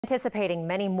Anticipating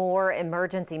many more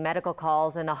emergency medical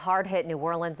calls in the hard-hit New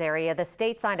Orleans area, the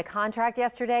state signed a contract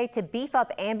yesterday to beef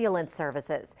up ambulance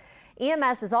services.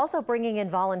 EMS is also bringing in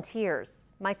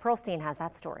volunteers. Mike Pearlstein has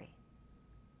that story.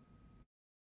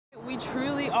 We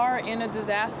truly are in a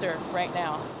disaster right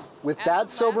now. With that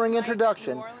sobering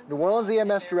introduction, New Orleans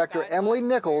EMS Director Emily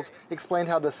Nichols explained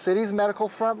how the city's medical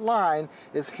front line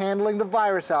is handling the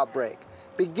virus outbreak,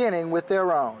 beginning with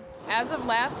their own. As of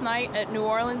last night at New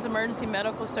Orleans Emergency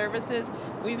Medical Services,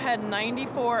 we've had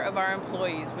 94 of our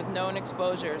employees with known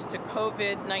exposures to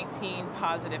COVID-19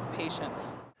 positive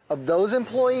patients. Of those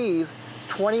employees,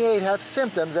 28 have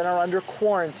symptoms and are under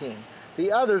quarantine.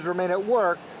 The others remain at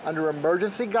work under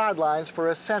emergency guidelines for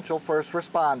essential first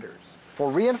responders. For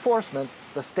reinforcements,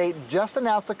 the state just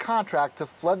announced a contract to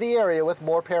flood the area with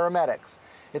more paramedics.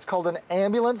 It's called an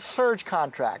ambulance surge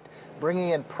contract, bringing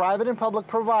in private and public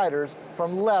providers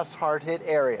from less hard-hit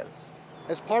areas.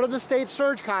 As part of the state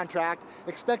surge contract,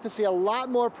 expect to see a lot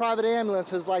more private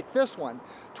ambulances like this one.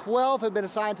 12 have been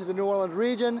assigned to the New Orleans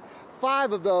region,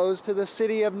 5 of those to the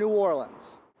city of New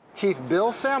Orleans. Chief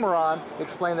Bill Samaron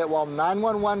explained that while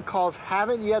 911 calls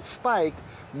haven't yet spiked,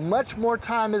 much more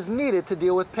time is needed to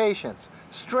deal with patients,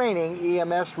 straining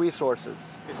EMS resources.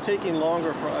 It's taking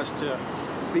longer for us to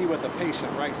be with a patient,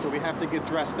 right? So we have to get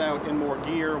dressed out in more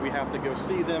gear, we have to go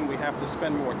see them, we have to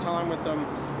spend more time with them,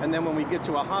 and then when we get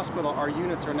to a hospital, our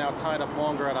units are now tied up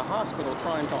longer at a hospital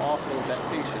trying to offload that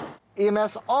patient.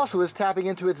 EMS also is tapping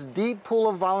into its deep pool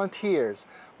of volunteers,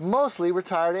 mostly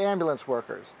retired ambulance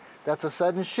workers. That's a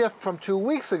sudden shift from 2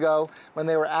 weeks ago when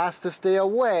they were asked to stay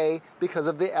away because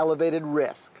of the elevated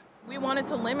risk. We wanted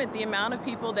to limit the amount of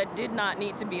people that did not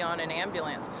need to be on an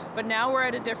ambulance, but now we're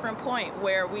at a different point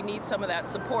where we need some of that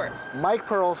support. Mike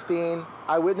Pearlstein,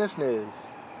 Eyewitness News.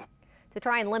 To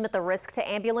try and limit the risk to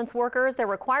ambulance workers, they're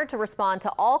required to respond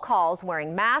to all calls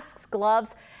wearing masks,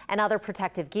 gloves, and other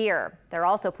protective gear. They're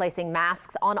also placing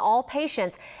masks on all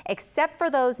patients except for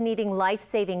those needing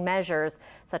life-saving measures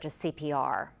such as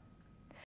CPR.